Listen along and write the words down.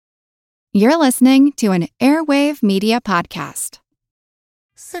You're listening to an Airwave Media Podcast.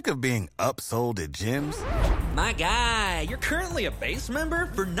 Sick of being upsold at gyms? My guy, you're currently a base member?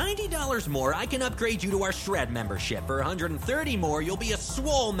 For $90 more, I can upgrade you to our Shred membership. For $130 more, you'll be a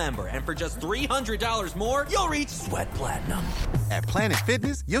Swole member. And for just $300 more, you'll reach Sweat Platinum. At Planet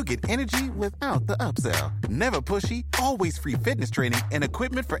Fitness, you'll get energy without the upsell. Never pushy, always free fitness training and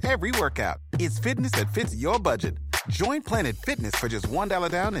equipment for every workout. It's fitness that fits your budget. Join Planet Fitness for just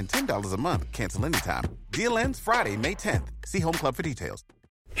 $1 down and $10 a month. Cancel anytime. Deal ends Friday, May 10th. See Home Club for details.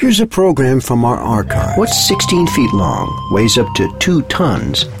 Here's a program from our archive. What's 16 feet long, weighs up to 2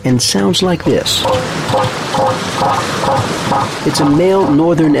 tons, and sounds like this? It's a male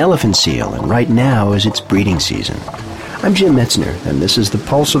northern elephant seal, and right now is its breeding season. I'm Jim Metzner, and this is the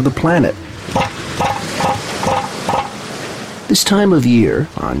Pulse of the Planet. This time of year,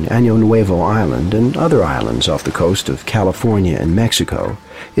 on Año Nuevo Island and other islands off the coast of California and Mexico,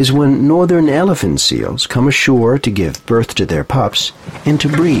 is when northern elephant seals come ashore to give birth to their pups and to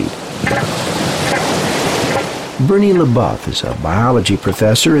breed. Bernie LeBoeuf is a biology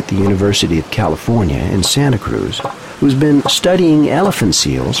professor at the University of California in Santa Cruz who's been studying elephant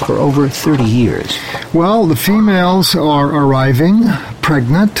seals for over 30 years. Well, the females are arriving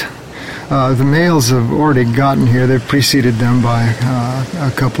pregnant. The males have already gotten here. They've preceded them by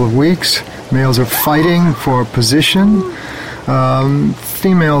a couple of weeks. Males are fighting for position.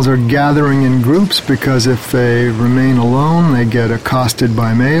 Females are gathering in groups because if they remain alone, they get accosted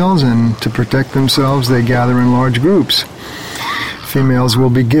by males, and to protect themselves, they gather in large groups. Females will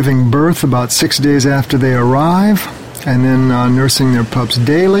be giving birth about 6 days after they arrive, and then nursing their pups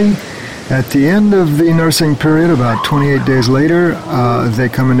daily. At the end of the nursing period, about 28 days later, they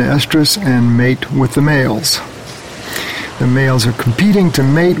come into estrus and mate with the males. The males are competing to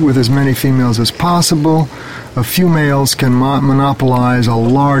mate with as many females as possible. A few males can monopolize a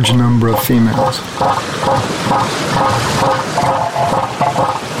large number of females.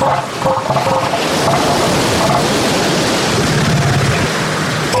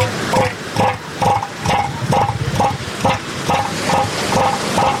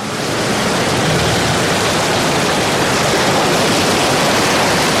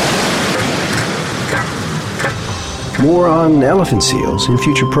 More on elephant seals in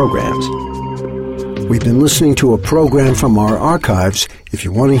future programs. We've been listening to a program from our archives. If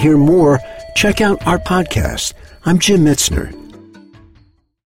you want to hear more, check out our podcast. I'm Jim Metzner.